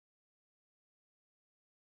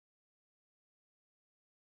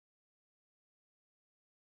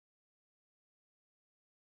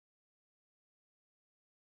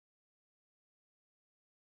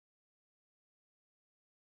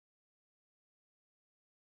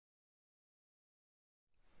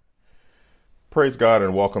Praise God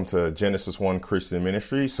and welcome to Genesis 1 Christian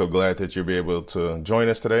Ministry. So glad that you'll be able to join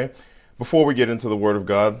us today. Before we get into the Word of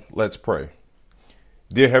God, let's pray.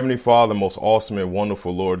 Dear Heavenly Father, most awesome and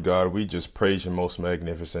wonderful Lord God, we just praise your most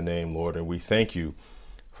magnificent name, Lord, and we thank you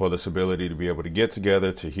for this ability to be able to get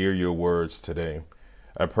together to hear your words today.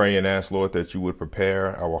 I pray and ask, Lord, that you would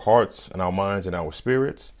prepare our hearts and our minds and our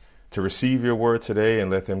spirits to receive your word today and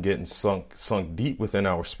let them get sunk deep within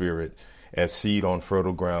our spirit as seed on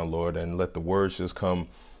fertile ground, Lord, and let the words just come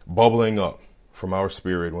bubbling up from our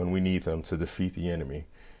spirit when we need them to defeat the enemy.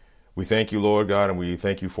 We thank you, Lord God, and we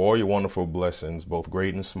thank you for all your wonderful blessings, both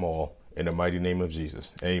great and small, in the mighty name of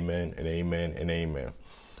Jesus. Amen and amen and amen.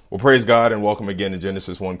 Well, praise God and welcome again to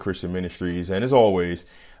Genesis 1 Christian Ministries. And as always,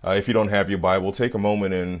 if you don't have your Bible, take a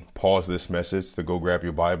moment and pause this message to go grab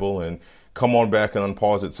your Bible and come on back and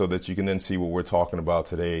unpause it so that you can then see what we're talking about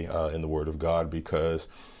today in the Word of God, because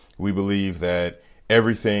we believe that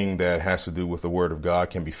everything that has to do with the Word of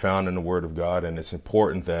God can be found in the Word of God, and it's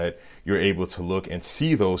important that you're able to look and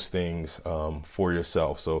see those things for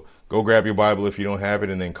yourself. So go grab your Bible if you don't have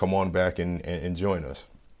it, and then come on back and join us.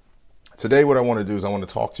 Today, what I want to do is I want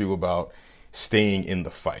to talk to you about staying in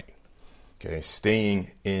the fight. Okay,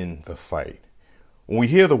 staying in the fight. When we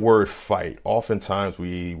hear the word fight, oftentimes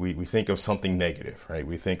we think of something negative, right?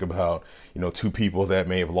 We think about, two people that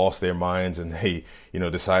may have lost their minds and they,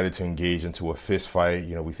 decided to engage into a fist fight.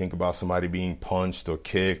 We think about somebody being punched or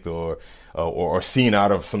kicked or seen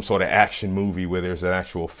out of some sort of action movie where there's an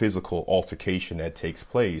actual physical altercation that takes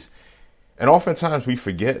place. And oftentimes we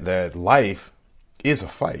forget that life is a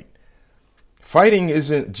fight. Fighting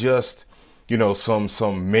isn't just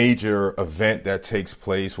some major event that takes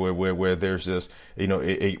place where there's just,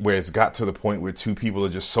 where it's got to the point where two people are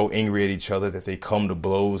just so angry at each other that they come to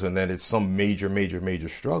blows, and then it's some major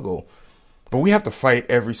struggle. But we have to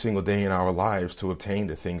fight every single day in our lives to obtain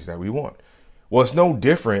the things that we want. Well, it's no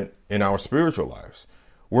different in our spiritual lives.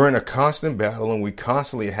 We're in a constant battle, and we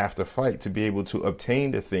constantly have to fight to be able to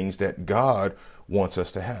obtain the things that God wants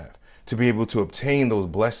us to have, to be able to obtain those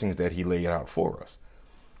blessings that he laid out for us.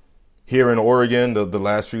 Here in Oregon, the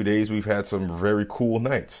last few days, we've had some very cool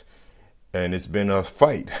nights, and it's been a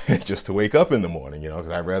fight just to wake up in the morning, because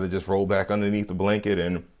I'd rather just roll back underneath the blanket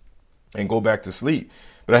and go back to sleep.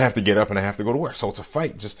 But I have to get up and I have to go to work. So it's a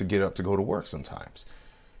fight just to get up to go to work sometimes.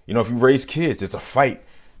 If you raise kids, it's a fight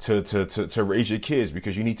to raise your kids,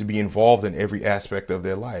 because you need to be involved in every aspect of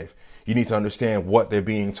their life. You need to understand what they're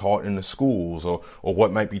being taught in the schools, or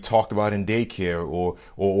what might be talked about in daycare, or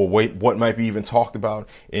what might be even talked about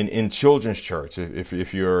in children's church.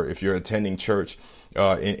 If you're attending church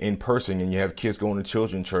in person and you have kids going to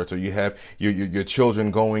children's church, or you have your children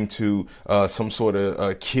going to some sort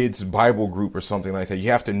of kids Bible group or something like that, you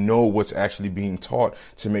have to know what's actually being taught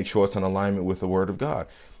to make sure it's in alignment with the Word of God.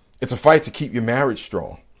 It's a fight to keep your marriage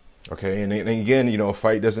strong. Okay. And again, a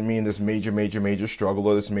fight doesn't mean this major struggle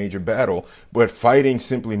or this major battle, but fighting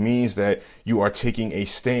simply means that you are taking a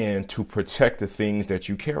stand to protect the things that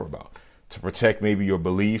you care about, to protect maybe your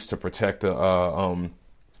beliefs, to protect your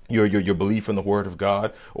belief in the Word of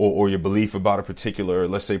God, or your belief about a particular,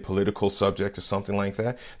 let's say, political subject or something like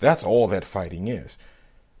that. That's all that fighting is.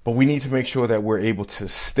 But we need to make sure that we're able to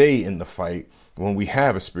stay in the fight when we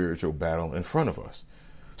have a spiritual battle in front of us.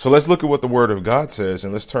 So let's look at what the Word of God says,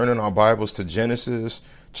 and let's turn in our Bibles to Genesis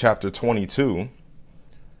chapter 22.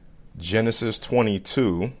 Genesis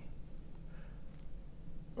 32.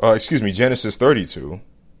 Genesis 32.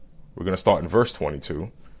 We're going to start in verse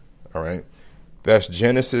 22. All right. That's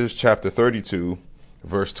Genesis chapter 32,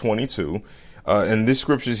 verse 22. And this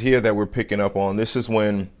scriptures here that we're picking up on, this is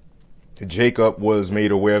when Jacob was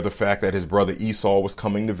made aware of the fact that his brother Esau was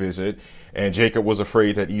coming to visit, and Jacob was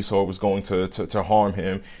afraid that Esau was going to harm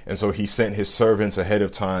him. And so he sent his servants ahead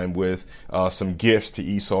of time with some gifts to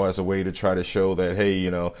Esau as a way to try to show that,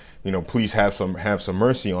 hey, please have some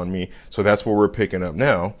mercy on me. So that's what we're picking up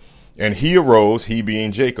now. And he arose, he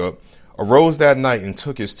being Jacob, arose that night and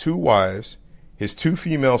took his 2 wives, his 2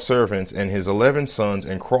 female servants, and his 11 sons,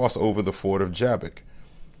 and crossed over the ford of Jabbok.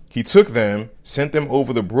 He took them, sent them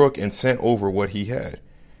over the brook, and sent over what he had.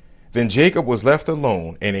 Then Jacob was left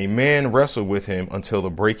alone, and a man wrestled with him until the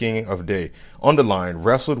breaking of day. Underlined,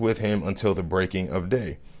 wrestled with him until the breaking of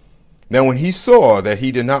day. Now when he saw that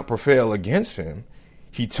he did not prevail against him,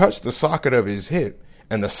 he touched the socket of his hip,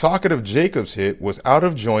 and the socket of Jacob's hip was out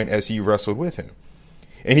of joint as he wrestled with him.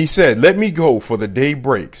 And he said, "Let me go, for the day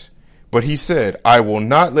breaks." But he said, "I will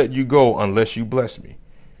not let you go unless you bless me."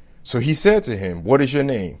 So he said to him, "What is your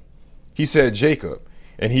name?" He said, "Jacob."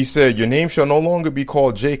 And he said, "Your name shall no longer be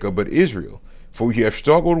called Jacob, but Israel, for you have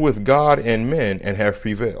struggled with God and men and have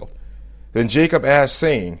prevailed." Then Jacob asked,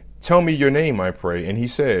 saying, Tell me your name, I pray. And he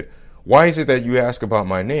said, why is it that you ask about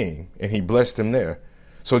my name? And he blessed him there.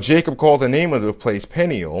 So Jacob called the name of the place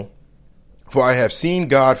Peniel, for I have seen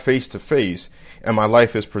God face to face, and my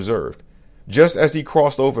life is preserved. Just as he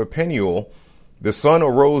crossed over Peniel, the sun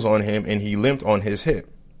arose on him, and he limped on his hip.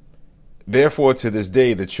 Therefore, to this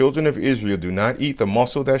day, the children of Israel do not eat the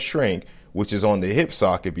muscle that shrank, which is on the hip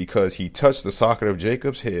socket, because he touched the socket of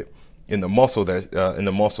Jacob's hip in the muscle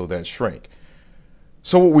that shrank.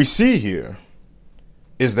 So what we see here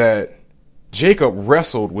is that Jacob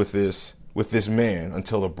wrestled with this man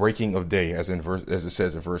until the breaking of day, as it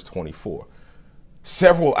says in verse 24.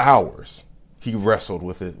 Several hours he wrestled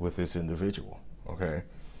with this individual. Okay.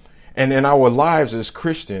 And in our lives as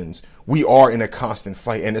Christians, we are in a constant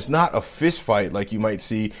fight. And it's not a fist fight like you might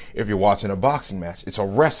see if you're watching a boxing match. It's a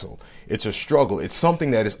wrestle. It's a struggle. It's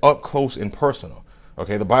something that is up close and personal.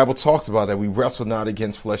 Okay, the Bible talks about that we wrestle not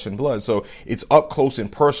against flesh and blood. So it's up close and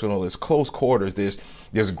personal. It's close quarters.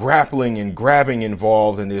 There's grappling and grabbing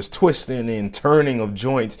involved, and there's twisting and turning of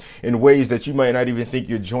joints in ways that you might not even think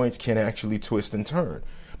your joints can actually twist and turn.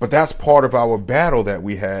 But that's part of our battle that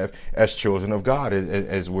we have as children of God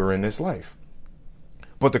as we're in this life.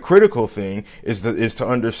 But the critical thing is to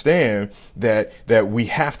understand that we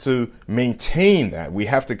have to maintain that. We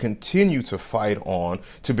have to continue to fight on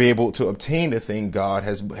to be able to obtain the thing God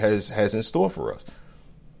has in store for us.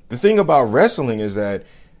 The thing about wrestling is that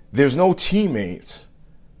there's no teammates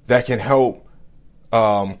that can help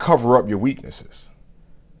cover up your weaknesses.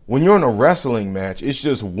 When you're in a wrestling match, it's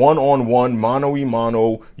just one-on-one,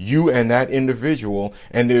 mano-y-mano, you and that individual,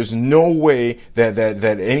 and there's no way that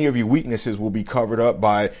any of your weaknesses will be covered up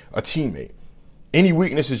by a teammate. Any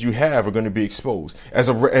weaknesses you have are going to be exposed. As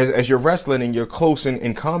you're wrestling and you're close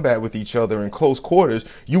in combat with each other in close quarters,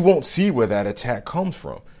 you won't see where that attack comes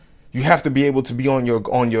from. You have to be able to be on your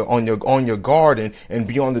guard and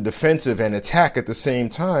be on the defensive and attack at the same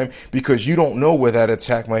time, because you don't know where that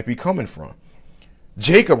attack might be coming from.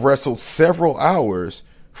 Jacob wrestled several hours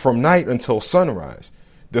from night until sunrise,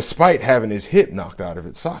 despite having his hip knocked out of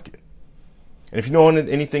its socket. And if you know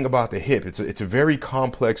anything about the hip, it's a very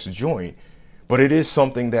complex joint, but it is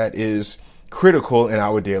something that is critical in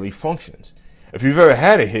our daily functions. If you've ever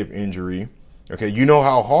had a hip injury, okay, you know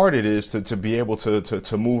how hard it is to be able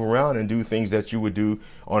to move around and do things that you would do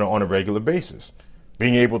on a regular basis.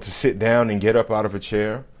 Being able to sit down and get up out of a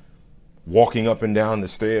chair, walking up and down the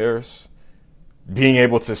stairs, being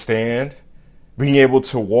able to stand, being able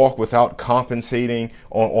to walk without compensating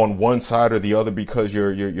on one side or the other because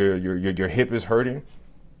your hip is hurting.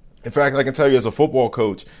 In fact, I can tell you as a football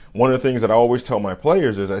coach, one of the things that I always tell my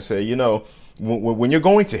players is I say, when you're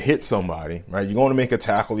going to hit somebody, right, you're going to make a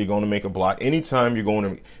tackle, you're going to make a block. Anytime you're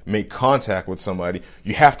going to make contact with somebody,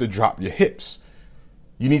 you have to drop your hips.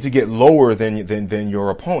 You need to get lower than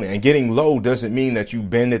your opponent. And getting low doesn't mean that you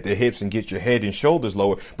bend at the hips and get your head and shoulders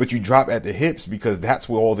lower, but you drop at the hips because that's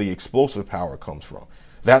where all the explosive power comes from.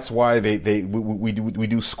 That's why we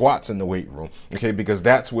do squats in the weight room, okay? Because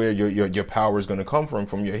that's where your power is going to come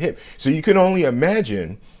from your hip. So you can only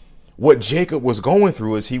imagine what Jacob was going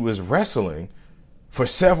through as he was wrestling for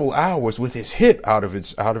several hours with his hip out of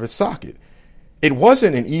its socket. It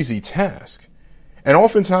wasn't an easy task. And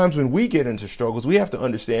oftentimes when we get into struggles, we have to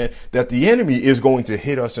understand that the enemy is going to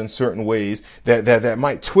hit us in certain ways that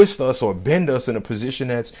might twist us or bend us in a position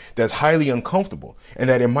that's highly uncomfortable and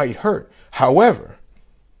that it might hurt. However,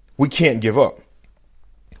 we can't give up.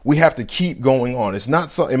 We have to keep going on.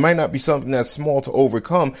 It might not be something that's small to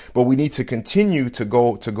overcome, but we need to continue to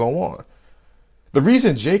go on. The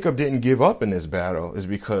reason Jacob didn't give up in this battle is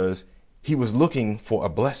because he was looking for a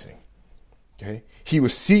blessing. Okay? He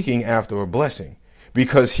was seeking after a blessing.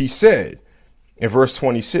 Because he said in verse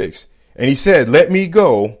 26, and he said, let me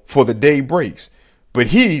go, for the day breaks. But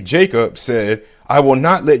he, Jacob, said, I will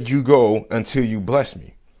not let you go until you bless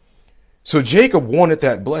me. So Jacob wanted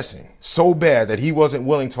that blessing so bad that he wasn't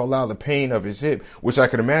willing to allow the pain of his hip, which I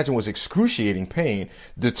could imagine was excruciating pain,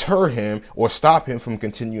 deter him or stop him from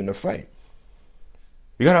continuing to fight.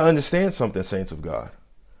 You got to understand something, saints of God.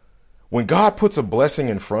 When God puts a blessing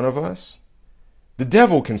in front of us, the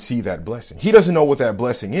devil can see that blessing. He doesn't know what that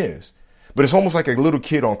blessing is, but it's almost like a little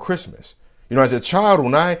kid on Christmas. As a child,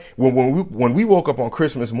 when we woke up on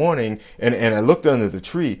Christmas morning and I looked under the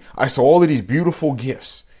tree, I saw all of these beautiful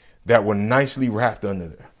gifts that were nicely wrapped under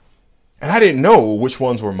there. And I didn't know which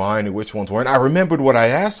ones were mine and which ones weren't. I remembered what I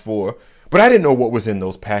asked for, but I didn't know what was in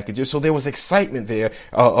those packages. So there was excitement there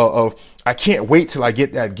of I can't wait till I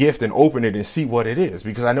get that gift and open it and see what it is,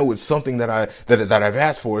 because I know it's something that I've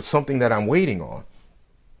asked for. It's something that I'm waiting on.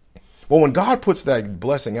 But when God puts that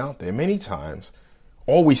blessing out there, many times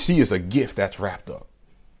all we see is a gift that's wrapped up.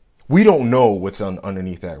 We don't know what's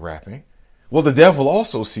underneath that wrapping. Well, the devil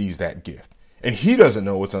also sees that gift, and he doesn't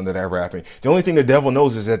know what's under that wrapping. The only thing the devil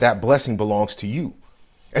knows is that that blessing belongs to you.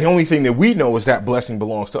 And the only thing that we know is that blessing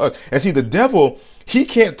belongs to us. And see, the devil, he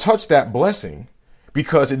can't touch that blessing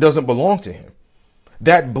because it doesn't belong to him.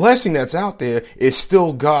 That blessing that's out there is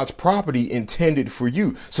still God's property intended for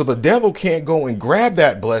you. So the devil can't go and grab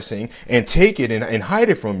that blessing and take it and hide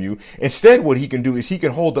it from you. Instead, what he can do is he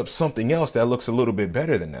can hold up something else that looks a little bit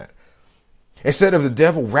better than that. Instead of the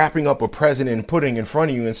devil wrapping up a present and putting in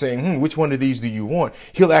front of you and saying, which one of these do you want?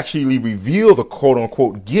 He'll actually reveal the quote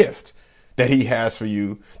unquote gift that he has for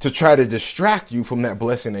you to try to distract you from that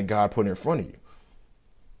blessing that God put in front of you.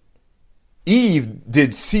 Eve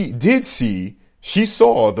did see, she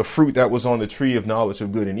saw the fruit that was on the tree of knowledge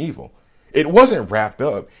of good and evil. It wasn't wrapped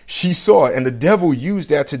up. She saw it, and the devil used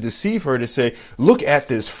that to deceive her to say, look at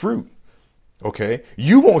this fruit. Okay,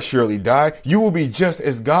 you won't surely die. You will be just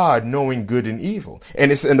as God, knowing good and evil.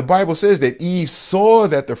 And the Bible says that Eve saw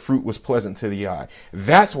that the fruit was pleasant to the eye.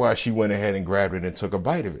 That's why she went ahead and grabbed it and took a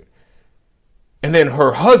bite of it. And then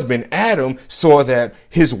her husband, Adam, saw that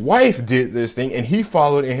his wife did this thing and he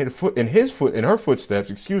followed in her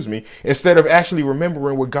footsteps, instead of actually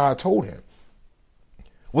remembering what God told him.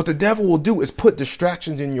 What the devil will do is put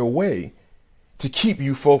distractions in your way to keep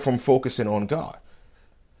you from focusing on God,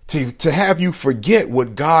 to have you forget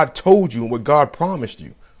what God told you and what God promised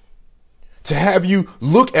you, to have you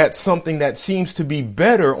look at something that seems to be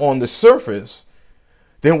better on the surface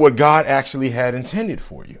than what God actually had intended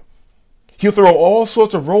for you. He'll throw all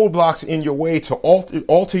sorts of roadblocks in your way to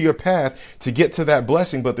alter your path to get to that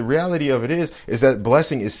blessing. But the reality of it is that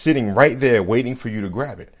blessing is sitting right there waiting for you to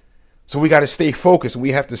grab it. So we got to stay focused. We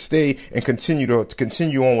have to stay and continue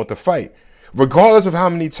on with the fight. Regardless of how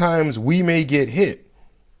many times we may get hit,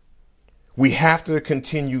 we have to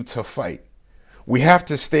continue to fight. We have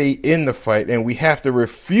to stay in the fight, and we have to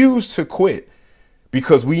refuse to quit,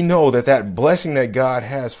 because we know that blessing that God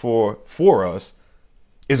has for us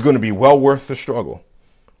is going to be well worth the struggle.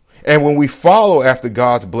 And when we follow after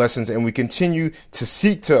God's blessings and we continue to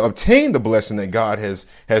seek to obtain the blessing that God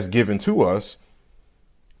has given to us,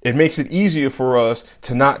 it makes it easier for us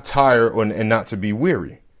to not tire and not to be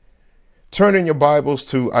weary. Turn in your Bibles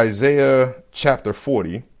to Isaiah chapter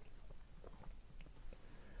 40.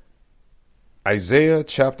 Isaiah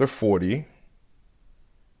chapter 40.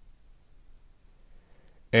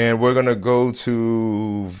 And we're going to go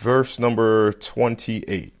to verse number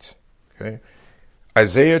 28. Okay.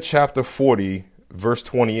 Isaiah chapter 40, verse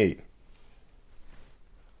 28. I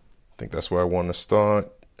think that's where I want to start.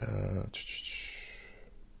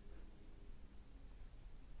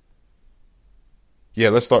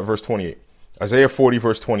 Let's start verse 28. Isaiah 40,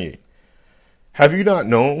 verse 28. Have you not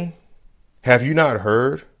known? Have you not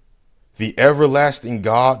heard? The everlasting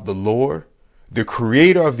God, the Lord, the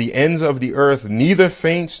creator of the ends of the earth, neither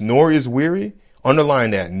faints nor is weary.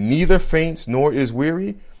 Underline that. Neither faints nor is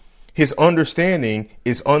weary. His understanding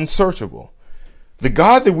is unsearchable. The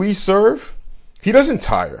God that we serve, he doesn't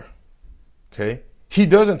tire. Okay. He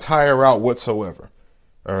doesn't tire out whatsoever.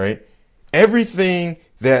 All right. Everything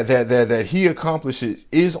that he accomplishes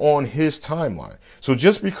is on his timeline. So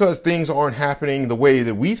just because things aren't happening the way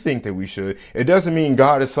that we think that we should, it doesn't mean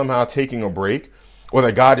God is somehow taking a break, or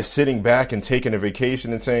that God is sitting back and taking a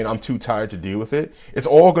vacation and saying, I'm too tired to deal with it. It's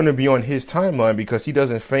all going to be on his timeline, because he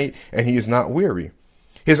doesn't faint and he is not weary.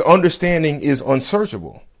 His understanding is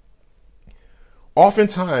unsearchable.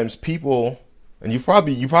 Oftentimes people, and you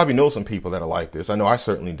probably know some people that are like this. I know I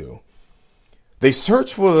certainly do. They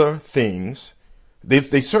search for things.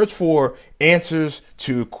 They search for answers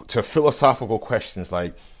to philosophical questions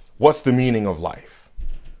like, what's the meaning of life?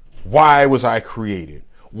 Why was I created?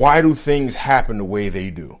 Why do things happen the way they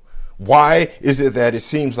do? Why is it that it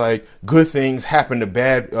seems like good things happen to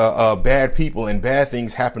bad people and bad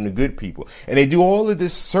things happen to good people? And they do all of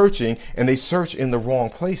this searching, and they search in the wrong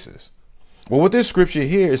places. Well, what this scripture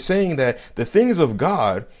here is saying, that the things of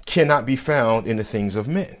God cannot be found in the things of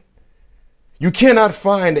men. You cannot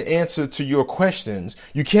find the answer to your questions.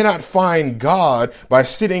 You cannot find God by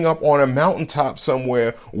sitting up on a mountaintop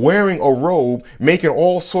somewhere, wearing a robe, making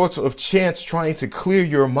all sorts of chants, trying to clear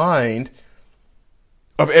your mind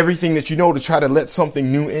of everything that you know to try to let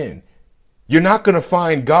something new in. You're not going to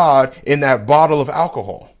find God in that bottle of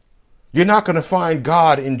alcohol. You're not going to find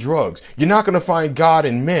God in drugs. You're not going to find God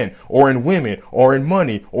in men or in women or in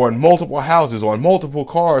money or in multiple houses or in multiple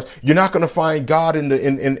cars. You're not going to find God in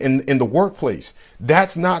the workplace.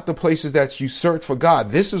 That's not the places that you search for God.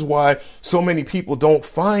 This is why so many people don't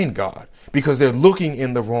find God, because they're looking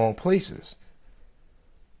in the wrong places.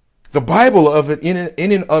 The Bible in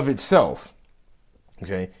and of itself,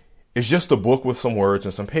 okay, It's just a book with some words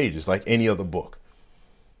and some pages, like any other book.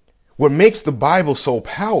 What makes the Bible so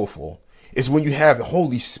powerful is when you have the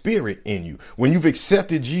Holy Spirit in you, when you've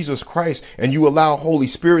accepted Jesus Christ and you allow Holy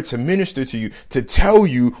Spirit to minister to you, to tell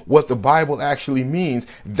you what the Bible actually means.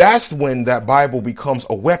 That's when that Bible becomes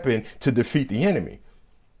a weapon to defeat the enemy.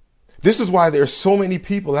 This is why there's so many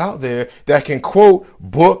people out there that can quote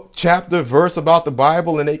book, chapter, verse about the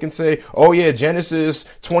Bible, and they can say, oh yeah, Genesis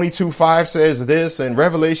 22:5 says this, and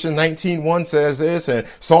Revelation 19:1 says this, and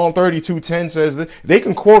Psalm 32:10 says this. They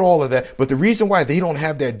can quote all of that, but the reason why they don't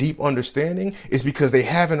have that deep understanding is because they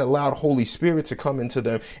haven't allowed Holy Spirit to come into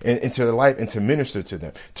them and into their life and to minister to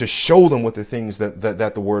them, to show them what the things that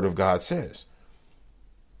the Word of God says.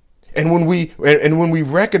 And when we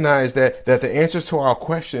recognize that the answers to our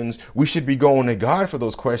questions, we should be going to God for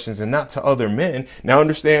those questions and not to other men. Now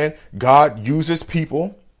understand, God uses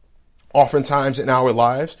people oftentimes in our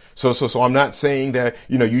lives. So I'm not saying that,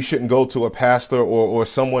 you shouldn't go to a pastor or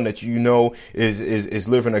someone that is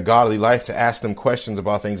living a godly life to ask them questions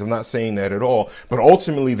about things. I'm not saying that at all. But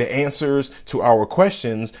ultimately, the answers to our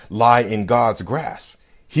questions lie in God's grasp.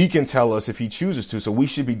 He can tell us if he chooses to, so we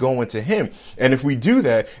should be going to him. And if we do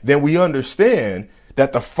that, then we understand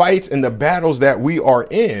that the fights and the battles that we are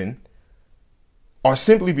in are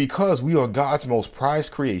simply because we are God's most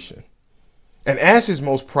prized creation. And as his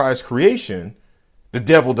most prized creation, the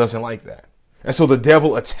devil doesn't like that. And so the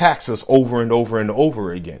devil attacks us over and over and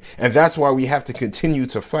over again. And that's why we have to continue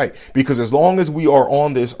to fight, because as long as we are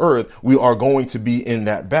on this earth, we are going to be in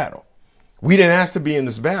that battle. We didn't ask to be in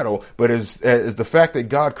this battle, but as the fact that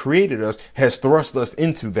God created us has thrust us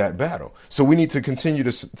into that battle. So we need to continue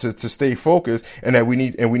to stay focused, and we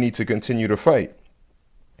need to continue to fight.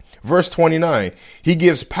 Verse 29, he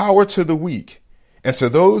gives power to the weak, and to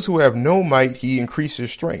those who have no might, he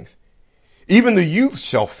increases strength. Even the youth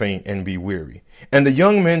shall faint and be weary, and the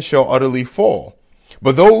young men shall utterly fall.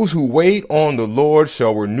 But those who wait on the Lord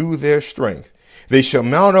shall renew their strength. They shall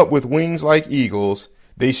mount up with wings like eagles.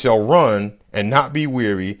 They shall run and not be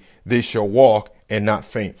weary. They shall walk and not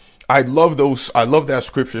faint. I love that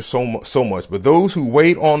scripture so much. But those who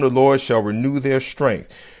wait on the Lord shall renew their strength.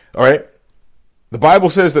 All right. The Bible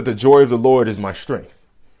says that the joy of the Lord is my strength.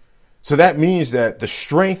 So that means that the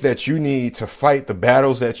strength that you need to fight the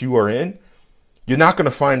battles that you are in, you're not going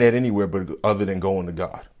to find that anywhere but other than going to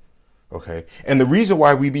God. OK. And the reason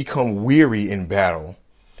why we become weary in battle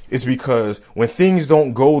is because when things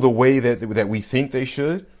don't go the way that we think they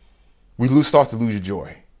should, we start to lose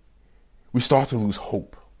joy. We start to lose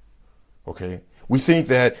hope. Okay. We think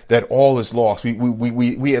that all is lost.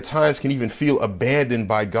 We at times can even feel abandoned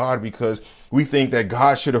by God because we think that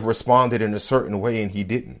God should have responded in a certain way and he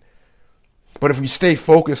didn't. But if we stay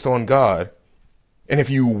focused on God, and if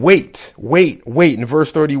you wait in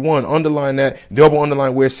verse 31, underline that, double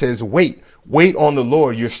underline where it says wait on the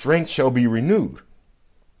Lord, your strength shall be renewed.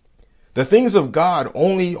 The things of God are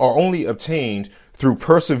only obtained through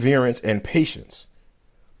perseverance and patience.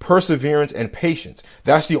 Perseverance and patience.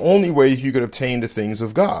 That's the only way you could obtain the things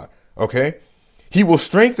of God. Okay. He will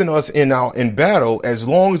strengthen us in battle as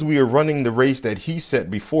long as we are running the race that he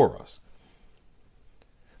set before us.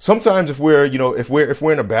 Sometimes if we're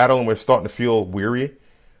in a battle and we're starting to feel weary,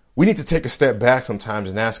 we need to take a step back sometimes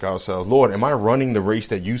and ask ourselves, Lord, am I running the race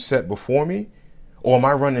that you set before me, or am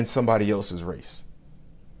I running somebody else's race?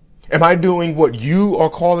 Am I doing what you are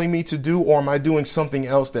calling me to do, or am I doing something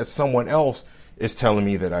else that someone else is telling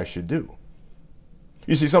me that I should do?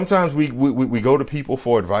 You see, sometimes we go to people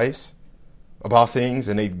for advice about things,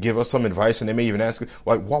 and they give us some advice, and they may even ask,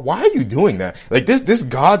 like, why are you doing that? Like this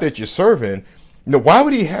God that you're serving, why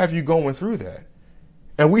would he have you going through that?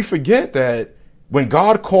 And we forget that when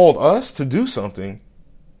God called us to do something,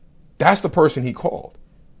 that's the person he called.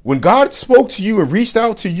 When God spoke to you and reached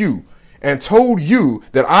out to you and told you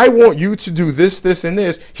that I want you to do this, this, and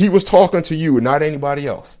this, he was talking to you and not anybody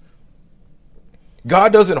else.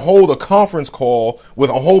 God doesn't hold a conference call with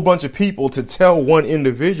a whole bunch of people to tell one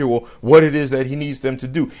individual what it is that he needs them to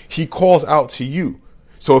do. He calls out to you.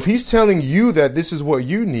 So if he's telling you that this is what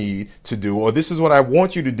you need to do, or this is what I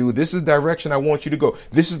want you to do, this is the direction I want you to go,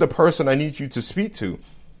 this is the person I need you to speak to,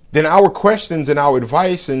 then our questions and our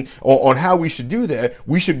advice and on how we should do that,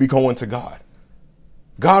 we should be going to God.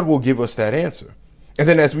 God will give us that answer. And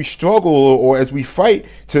then as we struggle or as we fight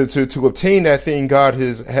to obtain that thing God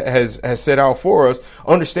has set out for us,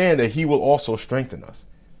 understand that he will also strengthen us.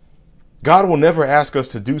 God will never ask us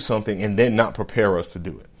to do something and then not prepare us to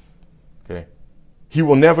do it. Okay. He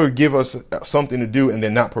will never give us something to do and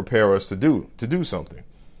then not prepare us to do something.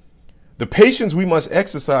 The patience we must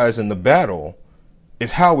exercise in the battle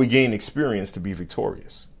is how we gain experience to be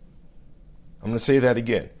victorious. I'm going to say that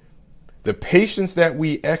again. The patience that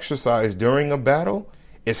we exercise during a battle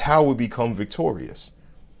is how we become victorious.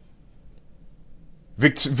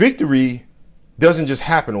 Victory doesn't just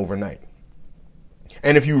happen overnight.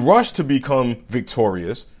 And if you rush to become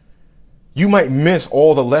victorious, you might miss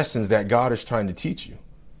all the lessons that God is trying to teach you.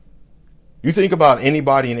 You think about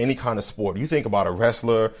anybody in any kind of sport. You think about a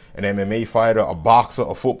wrestler, an MMA fighter, a boxer,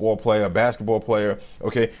 a football player, a basketball player,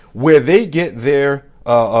 okay? Where they get their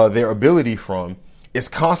ability from is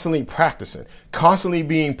constantly practicing, constantly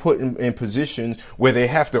being put in positions where they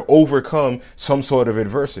have to overcome some sort of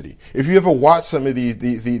adversity. If you ever watch some of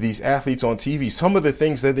these athletes on TV, some of the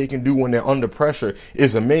things that they can do when they're under pressure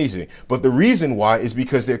is amazing. But the reason why is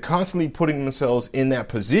because they're constantly putting themselves in that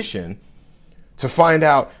position to find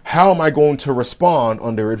out, how am I going to respond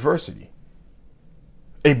under adversity?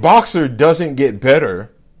 A boxer doesn't get better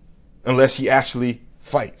unless he actually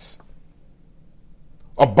fights.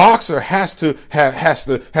 A boxer has to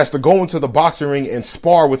go into the boxing ring and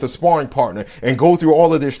spar with a sparring partner and go through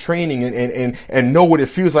all of this training and know what it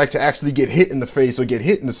feels like to actually get hit in the face or get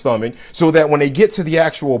hit in the stomach, so that when they get to the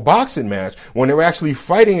actual boxing match, when they're actually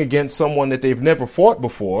fighting against someone that they've never fought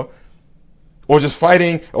before, or just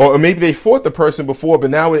fighting, or maybe they fought the person before,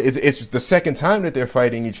 but now it's the second time that they're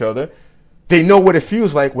fighting each other, they know what it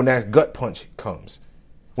feels like when that gut punch comes.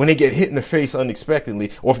 When they get hit in the face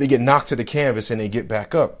unexpectedly, or if they get knocked to the canvas and they get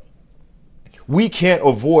back up. We can't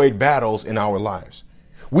avoid battles in our lives.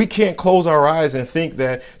 We can't close our eyes and think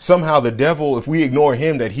that somehow the devil, if we ignore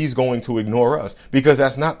him, that he's going to ignore us, because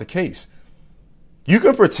that's not the case. You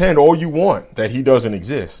can pretend all you want that he doesn't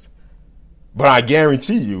exist, but I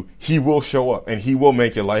guarantee you he will show up and he will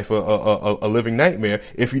make your life a living nightmare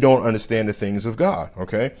if you don't understand the things of God,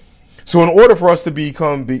 okay? So in order for us to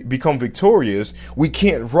become victorious, we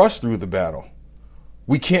can't rush through the battle.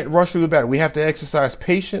 We can't rush through the battle. We have to exercise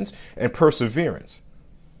patience and perseverance.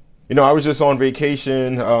 You know, I was just on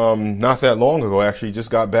vacation not that long ago, actually. Just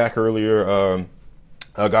got back earlier,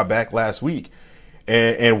 got back last week.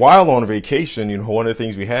 And while on vacation, you know, one of the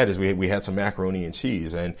things we had is we had some macaroni and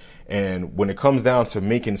cheese. And when it comes down to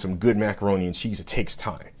making some good macaroni and cheese, it takes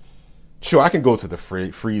time. Sure, I can go to the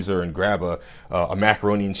freezer and grab a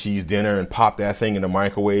macaroni and cheese dinner and pop that thing in the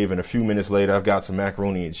microwave, and a few minutes later, I've got some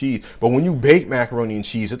macaroni and cheese. But when you bake macaroni and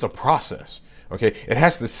cheese, it's a process. Okay, it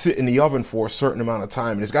has to sit in the oven for a certain amount of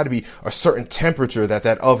time, and it's got to be a certain temperature that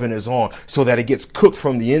oven is on, so that it gets cooked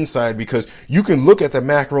from the inside. Because you can look at the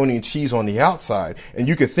macaroni and cheese on the outside, and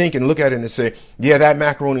you can think and look at it and say, yeah, that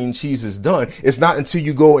macaroni and cheese is done. It's not until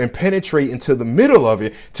you go and penetrate into the middle of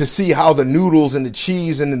it to see how the noodles and the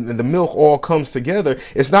cheese and the milk all comes together.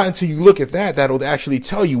 It's not until you look at that'll actually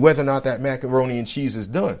tell you whether or not that macaroni and cheese is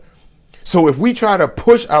done. So if we try to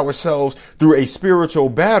push ourselves through a spiritual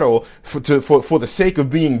battle for the sake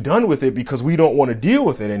of being done with it because we don't want to deal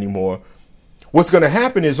with it anymore, what's going to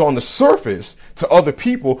happen is, on the surface, to other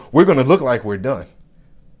people, we're going to look like we're done.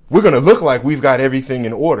 We're going to look like we've got everything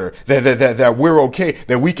in order, that we're okay,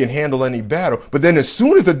 that we can handle any battle. But then as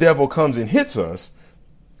soon as the devil comes and hits us,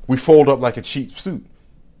 we fold up like a cheap suit.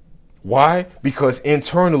 Why? Because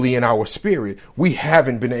internally in our spirit, we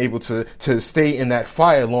haven't been able to stay in that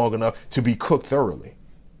fire long enough to be cooked thoroughly.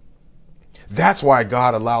 That's why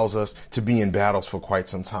God allows us to be in battles for quite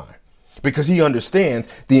some time, because he understands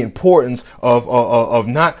the importance of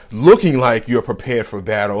not looking like you're prepared for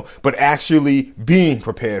battle, but actually being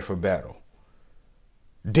prepared for battle.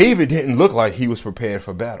 David didn't look like he was prepared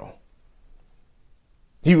for battle.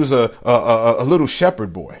 He was a little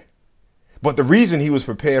shepherd boy. But the reason he was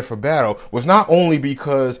prepared for battle was not only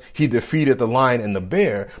because he defeated the lion and the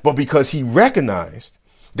bear, but because he recognized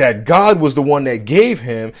that God was the one that gave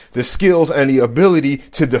him the skills and the ability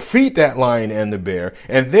to defeat that lion and the bear.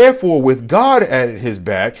 And therefore, with God at his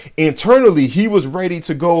back, internally, he was ready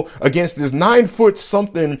to go against this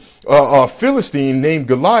 9-foot-something Philistine named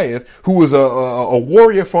Goliath, who was a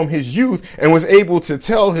warrior from his youth and was able to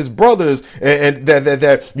tell his brothers and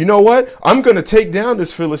that you know what? I'm going to take down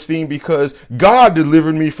this Philistine because God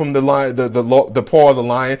delivered me from the lion, the paw of the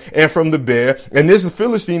lion, and from the bear. And this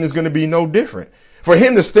Philistine is going to be no different. For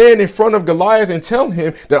him to stand in front of Goliath and tell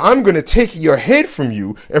him that I'm going to take your head from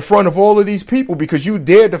you in front of all of these people because you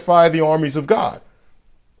dare defy the armies of God.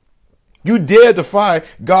 You dare defy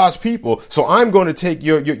God's people, so I'm going to take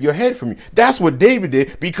your head from you. That's what David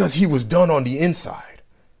did, because he was done on the inside.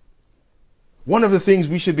 One of the things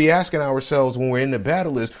we should be asking ourselves when we're in the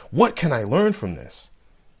battle is, what can I learn from this?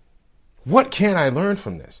 What can I learn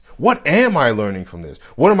from this? What am I learning from this?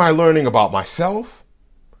 What am I learning about myself?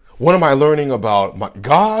 What am I learning about my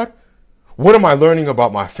God? What am I learning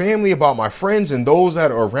about my family, about my friends, and those that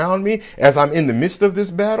are around me as I'm in the midst of this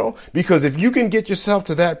battle? Because if you can get yourself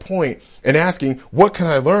to that point and asking, what can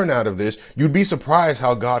I learn out of this? You'd be surprised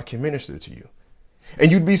how God can minister to you.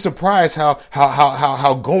 And you'd be surprised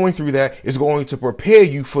how going through that is going to prepare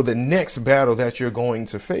you for the next battle that you're going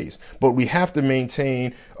to face. But we have to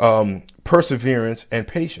maintain perseverance and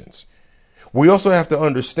patience. We also have to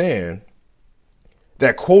understand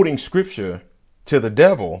that quoting scripture to the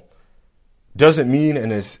devil doesn't mean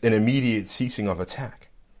an immediate ceasing of attack.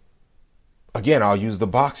 Again, I'll use the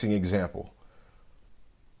boxing example.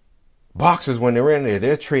 Boxers, when they're in there,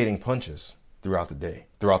 they're trading punches throughout the day,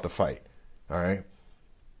 throughout the fight. All right.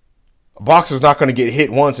 A boxer's not going to get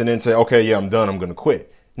hit once and then say, okay, yeah, I'm done, I'm going to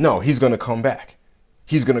quit. No, he's going to come back.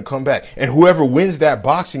 He's going to come back. And whoever wins that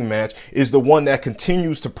boxing match is the one that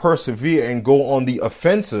continues to persevere and go on the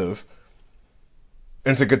offensive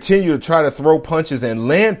and to continue to try to throw punches and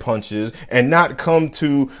land punches and not come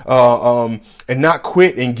to and not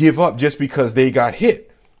quit and give up just because they got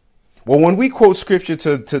hit. Well, when we quote scripture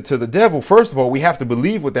to the devil, first of all, we have to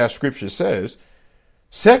believe what that scripture says.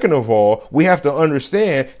 Second of all, we have to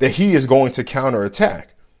understand that he is going to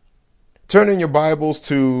counterattack. Turn in your Bibles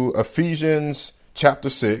to Ephesians chapter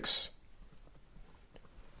 6.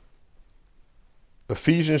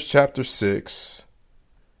 Ephesians chapter 6.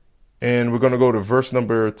 And we're going to go to verse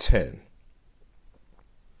number 10.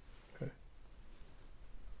 Okay.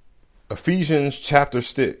 Ephesians chapter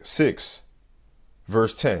 6,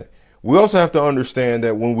 verse 10. We also have to understand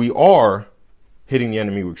that when we are hitting the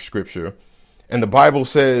enemy with scripture, and the Bible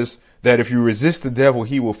says that if you resist the devil,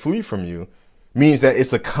 he will flee from you, means that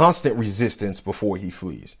it's a constant resistance before he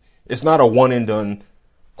flees. It's not a one and done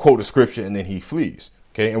quote of scripture and then he flees.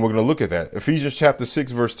 Okay. And we're going to look at that. Ephesians chapter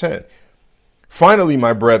 6, verse 10. Finally,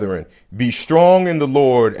 my brethren, be strong in the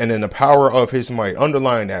Lord and in the power of his might.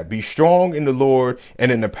 Underline that. Be strong in the Lord and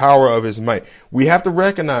in the power of his might. We have to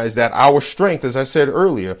recognize that our strength, as I said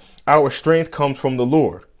earlier, our strength comes from the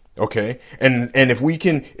Lord. Okay. And if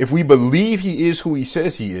we believe he is who he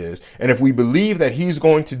says he is, and if we believe that he's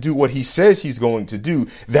going to do what he says he's going to do,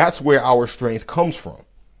 that's where our strength comes from.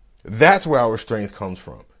 That's where our strength comes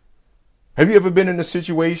from. Have you ever been in a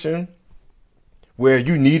situation where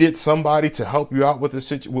you needed somebody to help you out with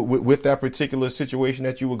with that particular situation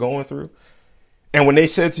that you were going through? And when they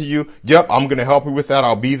said to you, yep, I'm going to help you with that.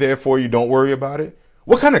 I'll be there for you. Don't worry about it.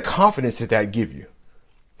 What kind of confidence did that give you?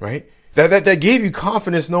 Right? That gave you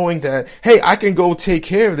confidence knowing that, hey, I can go take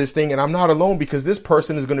care of this thing and I'm not alone because this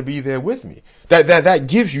person is going to be there with me. That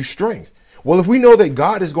gives you strength. Well, if we know that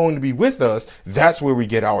God is going to be with us, that's where we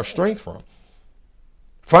get our strength from.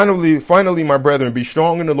 Finally, my brethren, be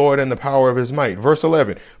strong in the Lord and the power of his might. Verse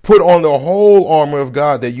 11, put on the whole armor of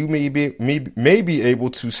God that you may be able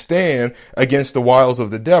to stand against the wiles of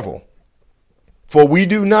the devil. For we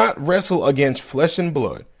do not wrestle against flesh and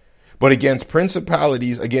blood, but against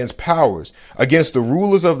principalities, against powers, against the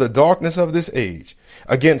rulers of the darkness of this age,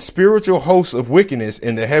 against spiritual hosts of wickedness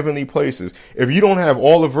in the heavenly places. If you don't have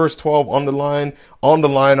all of verse 12 underline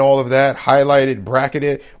all of that, highlight it, bracket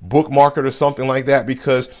it, bookmark it or something like that,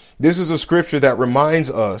 because this is a scripture that reminds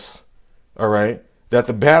us, all right, that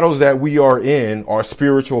the battles that we are in are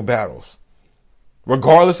spiritual battles.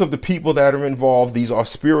 Regardless of the people that are involved, these are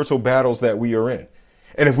spiritual battles that we are in.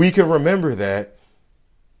 And if we can remember that,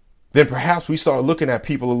 then perhaps we start looking at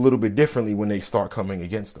people a little bit differently when they start coming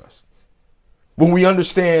against us. When we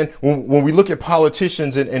understand, when we look at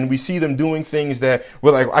politicians and we see them doing things that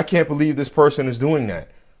we're like, I can't believe this person is doing that.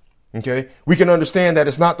 Okay. We can understand that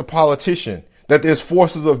it's not the politician, that there's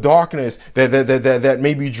forces of darkness that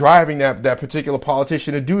may be driving that particular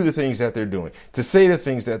politician to do the things that they're doing, to say the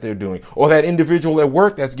things that they're doing, or that individual at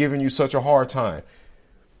work that's giving you such a hard time.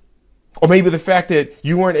 Or maybe the fact that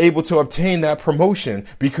you weren't able to obtain that promotion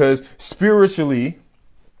because spiritually,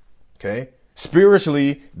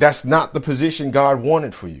 that's not the position God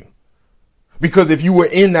wanted for you. Because if you were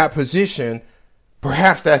in that position,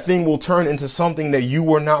 perhaps that thing will turn into something that you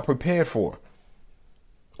were not prepared for,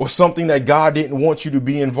 or something that God didn't want you to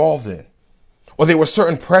be involved in. Or there were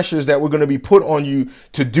certain pressures that were going to be put on you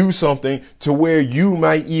to do something to where you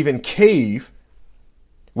might even cave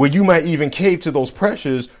to those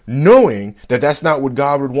pressures, knowing that that's not what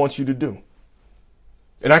God would want you to do.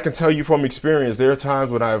 And I can tell you from experience, there are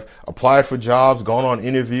times when I've applied for jobs, gone on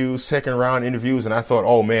interviews, second round interviews, and I thought,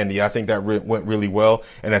 oh man, I think that went really well.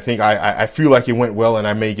 And I think I feel like it went well and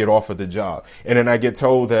I may get offered the job. And then I get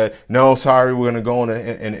told that, no, sorry, we're going to go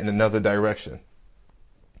in another direction.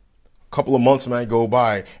 couple of months might go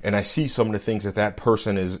by and I see some of the things that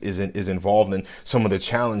person is involved in, some of the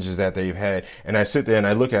challenges that they've had. And I sit there and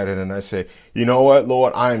I look at it and I say, you know what,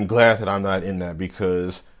 Lord, I'm glad that I'm not in that,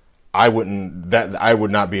 because I would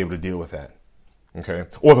not be able to deal with that. Okay.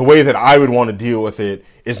 Or the way that I would want to deal with it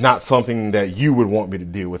is not something that you would want me to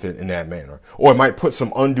deal with it in that manner. Or it might put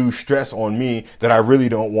some undue stress on me that I really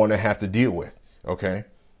don't want to have to deal with. Okay.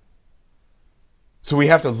 So we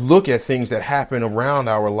have to look at things that happen around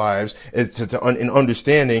our lives in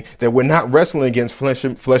understanding that we're not wrestling against flesh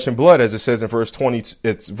and blood, as it says in verse 20,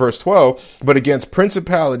 it's verse 12, but against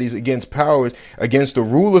principalities, against powers, against the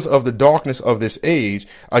rulers of the darkness of this age,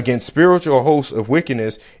 against spiritual hosts of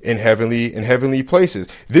wickedness in heavenly places.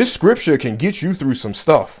 This scripture can get you through some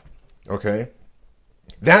stuff. Okay.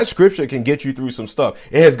 That scripture can get you through some stuff.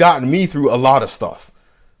 It has gotten me through a lot of stuff.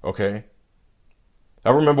 Okay. I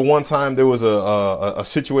remember one time there was a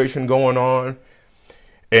situation going on,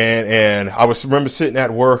 and I remember sitting at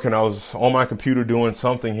work and I was on my computer doing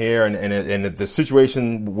something here, and the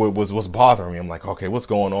situation was bothering me. I'm like, okay, what's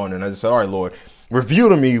going on? And I just said, all right, Lord, reveal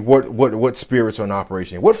to me what spirits are in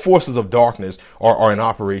operation, what forces of darkness are in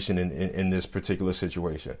operation in this particular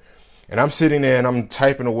situation. And I'm sitting there and I'm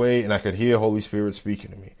typing away, and I could hear Holy Spirit speaking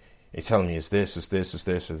to me. He's telling me it's this, it's this, it's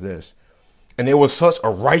this, it's this. And there was such a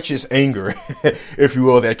righteous anger, if you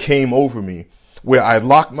will, that came over me, where I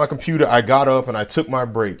locked my computer, I got up and I took my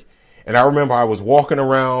break. And I remember I was walking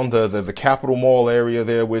around the Capitol Mall area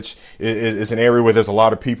there, which is an area where there's a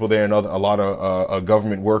lot of people there and a lot of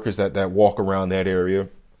government workers that walk around that area.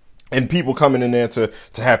 And people coming in there to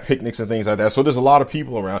have picnics and things like that. So there's a lot of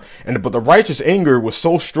people around. But the righteous anger was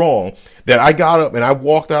so strong that I got up and I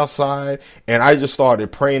walked outside and I just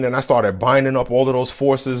started praying, and I started binding up all of those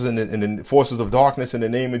forces and the forces of darkness in the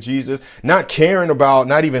name of Jesus, not caring about,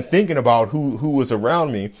 not even thinking about who was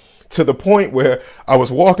around me, to the point where I was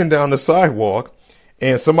walking down the sidewalk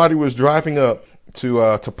and somebody was driving up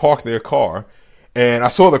to park their car. And I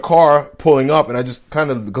saw the car pulling up, and I just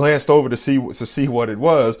kind of glanced over to see what it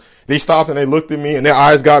was. They stopped and they looked at me, and their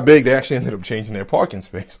eyes got big. They actually ended up changing their parking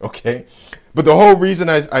space. Okay. But the whole reason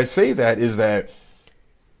I say that is that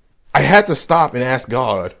I had to stop and ask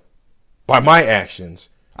God, by my actions,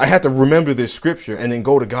 I had to remember this scripture and then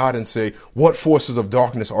go to God and say, what forces of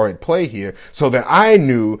darkness are at play here? So that I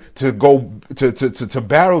knew to go to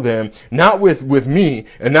battle them, not with me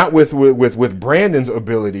and not with Brandon's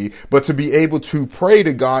ability, but to be able to pray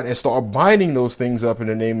to God and start binding those things up in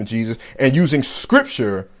the name of Jesus and using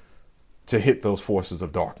scripture to hit those forces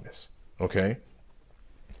of darkness. Okay.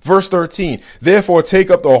 Verse 13, therefore take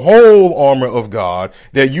up the whole armor of God,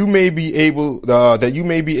 that you may be able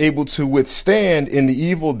to withstand in the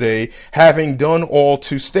evil day, having done all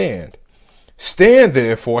to stand. Stand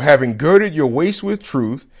therefore, having girded your waist with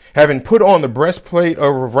truth, having put on the breastplate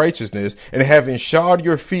of righteousness, and having shod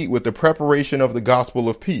your feet with the preparation of the gospel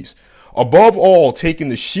of peace. Above all, taking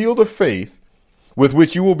the shield of faith, with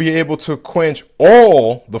which you will be able to quench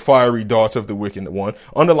all the fiery darts of the wicked one.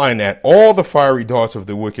 Underline that, all the fiery darts of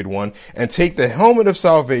the wicked one, and take the helmet of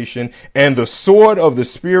salvation and the sword of the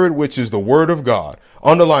Spirit, which is the word of God.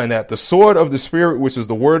 Underline that, the sword of the Spirit, which is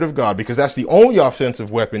the word of God, because that's the only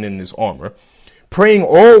offensive weapon in this armor. Praying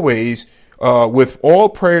always with all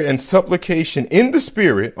prayer and supplication in the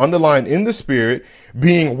Spirit, underline in the Spirit,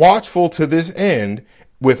 being watchful to this end,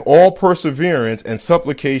 with all perseverance and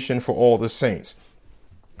supplication for all the saints.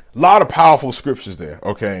 A lot of powerful scriptures there,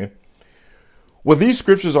 okay? What these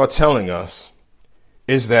scriptures are telling us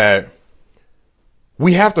is that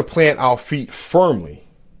we have to plant our feet firmly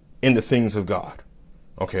in the things of God,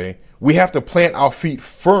 okay? We have to plant our feet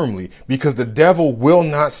firmly because the devil will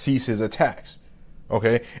not cease his attacks,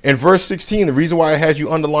 okay? In verse 16, the reason why I had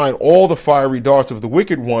you underline all the fiery darts of the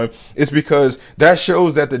wicked one is because that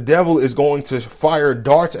shows that the devil is going to fire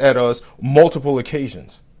darts at us multiple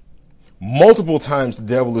occasions. Multiple times the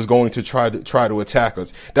devil is going to try to attack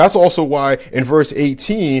us. That's also why in verse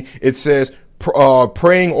 18 it says,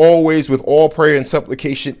 praying always with all prayer and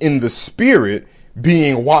supplication in the Spirit,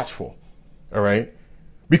 being watchful. All right.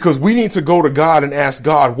 Because we need to go to God and ask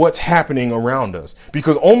God what's happening around us,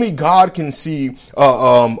 because only God can see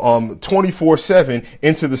 24/7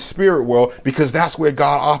 into the spirit world, because that's where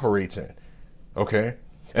God operates in. Okay.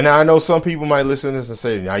 And now I know some people might listen to this and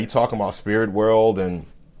say, now you talking about spirit world and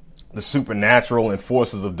the supernatural and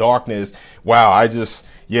forces of darkness. Wow. I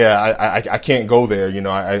can't go there. You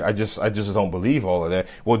know, I just don't believe all of that.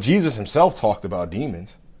 Well, Jesus himself talked about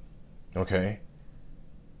demons. Okay.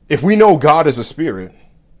 If we know God is a spirit,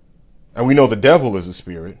 and we know the devil is a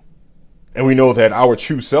spirit, and we know that our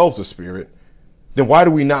true selves are spirit, then why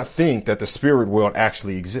do we not think that the spirit world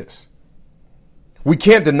actually exists? We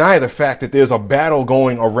can't deny the fact that there's a battle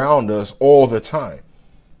going around us all the time.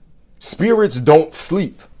 Spirits don't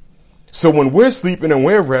sleep. So when we're sleeping and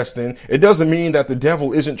we're resting, it doesn't mean that the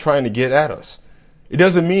devil isn't trying to get at us. It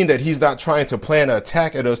doesn't mean that he's not trying to plan an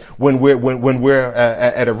attack at us when we're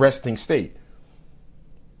at a resting state.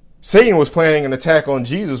 Satan was planning an attack on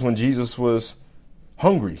Jesus when Jesus was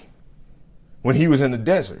hungry, when he was in the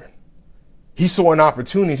desert. He saw an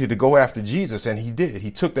opportunity to go after Jesus, and he did.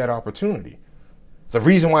 He took that opportunity. The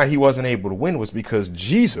reason why he wasn't able to win was because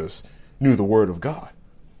Jesus knew the word of God.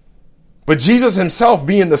 But Jesus himself,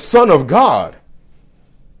 being the Son of God,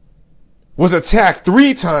 was attacked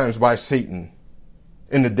 3 times by Satan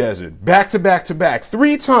in the desert, back to back to back,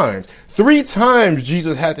 3 times. 3 times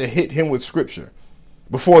Jesus had to hit him with scripture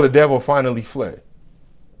before the devil finally fled.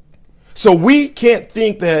 So we can't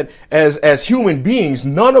think that as human beings,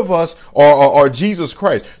 none of us are Jesus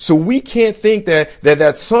Christ. So we can't think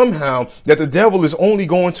that somehow that the devil is only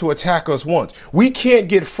going to attack us once. We can't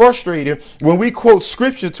get frustrated when we quote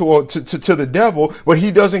scripture to the devil, but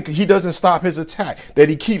he doesn't stop his attack, that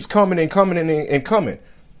he keeps coming and coming and coming.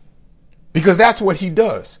 Because that's what he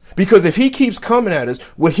does. Because if he keeps coming at us,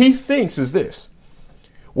 what he thinks is this.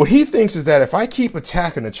 What he thinks is that if I keep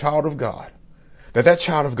attacking a child of God, that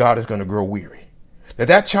child of God is going to grow weary,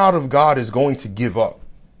 that child of God is going to give up.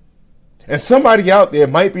 And somebody out there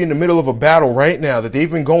might be in the middle of a battle right now that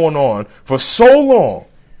they've been going on for so long.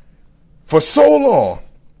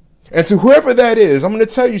 And to whoever that is, I'm going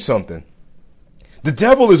to tell you something. The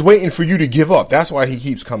devil is waiting for you to give up. That's why he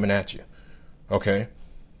keeps coming at you. Okay?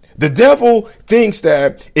 The devil thinks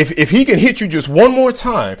that if he can hit you just one more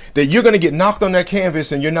time, that you're going to get knocked on that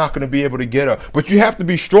canvas and you're not going to be able to get up. But you have to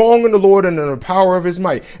be strong in the Lord and in the power of his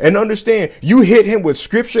might. And understand, you hit him with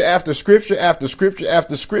scripture after scripture after scripture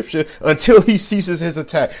after scripture until he ceases his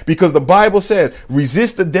attack. Because the Bible says,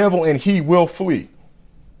 resist the devil and he will flee.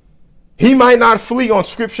 He might not flee on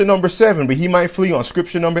scripture number 7, but he might flee on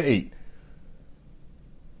scripture number 8.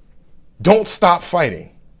 Don't stop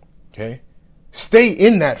fighting. Okay? Stay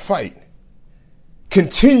in that fight.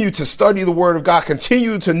 Continue to study the word of God.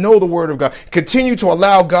 Continue to know the word of God. Continue to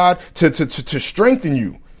allow God to strengthen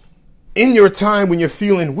you in your time when you're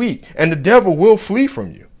feeling weak, and the devil will flee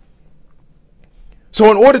from you. So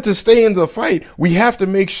in order to stay in the fight, we have to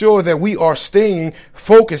make sure that we are staying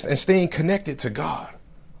focused and staying connected to God.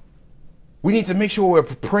 We need to make sure we're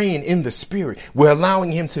praying in the spirit. We're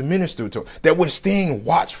allowing him to minister to us, that we're staying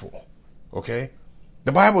watchful. Okay?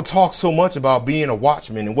 The Bible talks so much about being a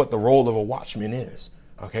watchman and what the role of a watchman is.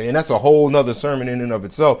 Okay, and that's a whole nother sermon in and of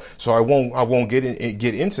itself. So I won't get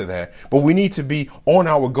into that. But we need to be on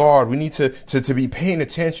our guard. We need to be paying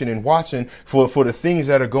attention and watching for the things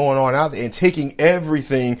that are going on out there and taking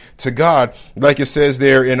everything to God. Like it says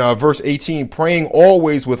there in verse 18, praying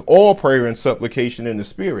always with all prayer and supplication in the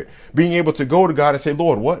spirit, being able to go to God and say,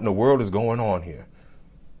 Lord, what in the world is going on here?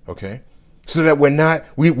 Okay. So that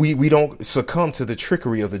we don't succumb to the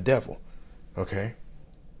trickery of the devil. Okay?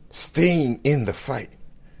 Staying in the fight.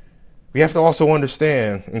 We have to also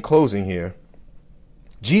understand, in closing here,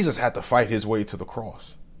 Jesus had to fight his way to the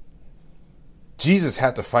cross. Jesus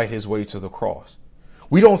had to fight his way to the cross.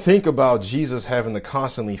 We don't think about Jesus having to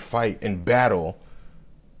constantly fight and battle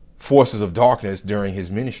forces of darkness during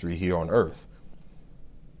his ministry here on earth.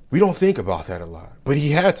 We don't think about that a lot, but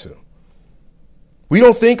he had to. We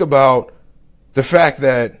don't think about the fact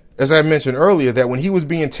that, as I mentioned earlier, that when he was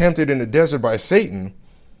being tempted in the desert by Satan,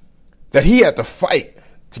 that he had to fight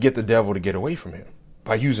to get the devil to get away from him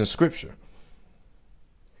by using scripture.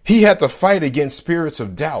 He had to fight against spirits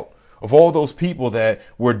of doubt, of all those people that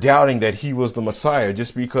were doubting that he was the Messiah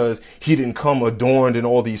just because he didn't come adorned in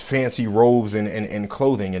all these fancy robes and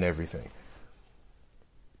clothing and everything.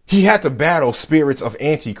 He had to battle spirits of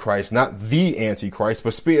Antichrist, not the Antichrist,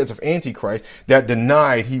 but spirits of Antichrist that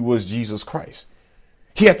denied he was Jesus Christ.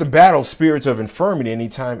 He had to battle spirits of infirmity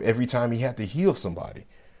every time he had to heal somebody.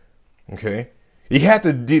 Okay? He had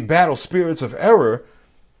to battle spirits of error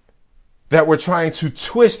that were trying to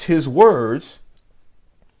twist his words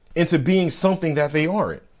into being something that they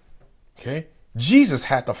aren't. Okay? Jesus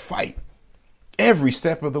had to fight every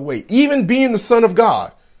step of the way, even being the Son of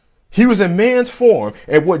God. He was in man's form,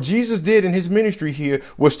 and what Jesus did in his ministry here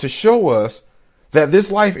was to show us that this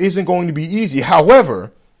life isn't going to be easy.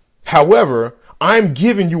 However, I'm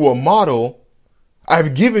giving you a model.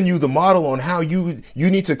 I've given you the model on how you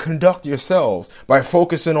need to conduct yourselves by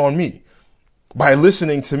focusing on me, by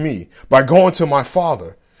listening to me, by going to my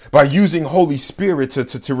Father, by using Holy Spirit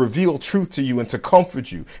to reveal truth to you and to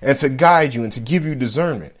comfort you and to guide you and to give you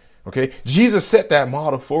discernment. Okay? Jesus set that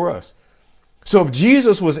model for us. So if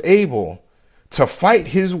Jesus was able to fight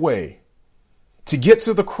his way to get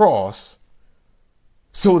to the cross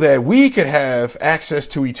so that we could have access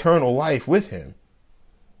to eternal life with him,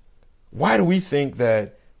 why do we think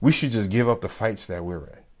that we should just give up the fights that we're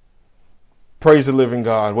in? Praise the living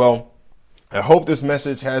God. Well, I hope this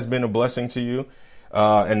message has been a blessing to you.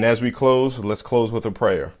 And as we close, let's close with a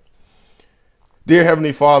prayer. Dear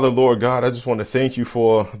Heavenly Father, Lord God, I just want to thank you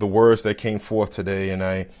for the words that came forth today. And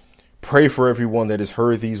I pray for everyone that has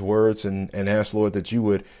heard these words and ask, Lord, that you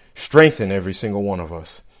would strengthen every single one of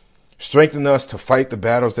us. Strengthen us to fight the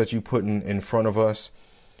battles that you put in front of us.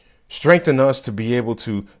 Strengthen us to be able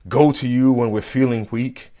to go to you when we're feeling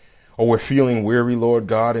weak or we're feeling weary, Lord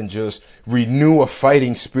God, and just renew a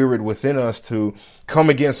fighting spirit within us to come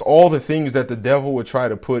against all the things that the devil would try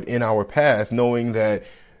to put in our path, knowing that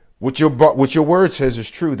what your word says is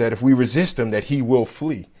true, that if we resist him, that he will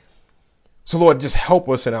flee. So, Lord, just help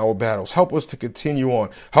us in our battles. Help us to continue on.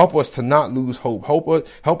 Help us to not lose hope.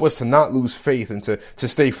 Help us to not lose faith and to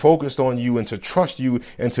stay focused on you and to trust you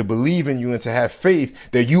and to believe in you and to have faith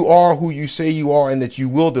that you are who you say you are and that you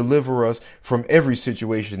will deliver us from every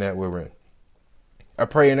situation that we're in. I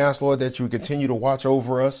pray and ask, Lord, that you would continue to watch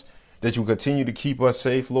over us, that you would continue to keep us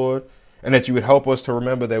safe, Lord, and that you would help us to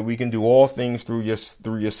remember that we can do all things through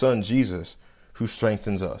your Son, Jesus, who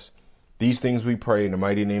strengthens us. These things we pray in the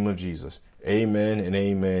mighty name of Jesus. Amen and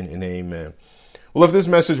amen and amen. Well, if this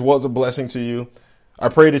message was a blessing to you, I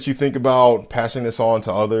pray that you think about passing this on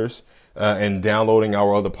to others and downloading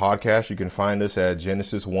our other podcasts. You can find us at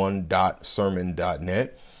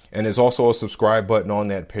genesis1.sermon.net. And there's also a subscribe button on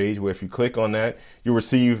that page where if you click on that, you'll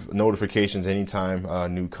receive notifications anytime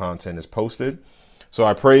new content is posted. So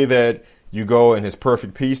I pray that you go in his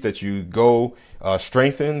perfect peace, that you go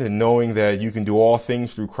strengthened and knowing that you can do all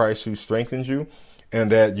things through Christ who strengthens you, and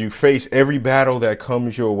that you face every battle that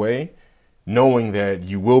comes your way, knowing that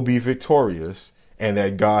you will be victorious and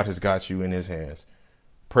that God has got you in his hands.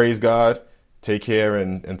 Praise God. Take care.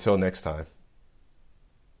 And until next time.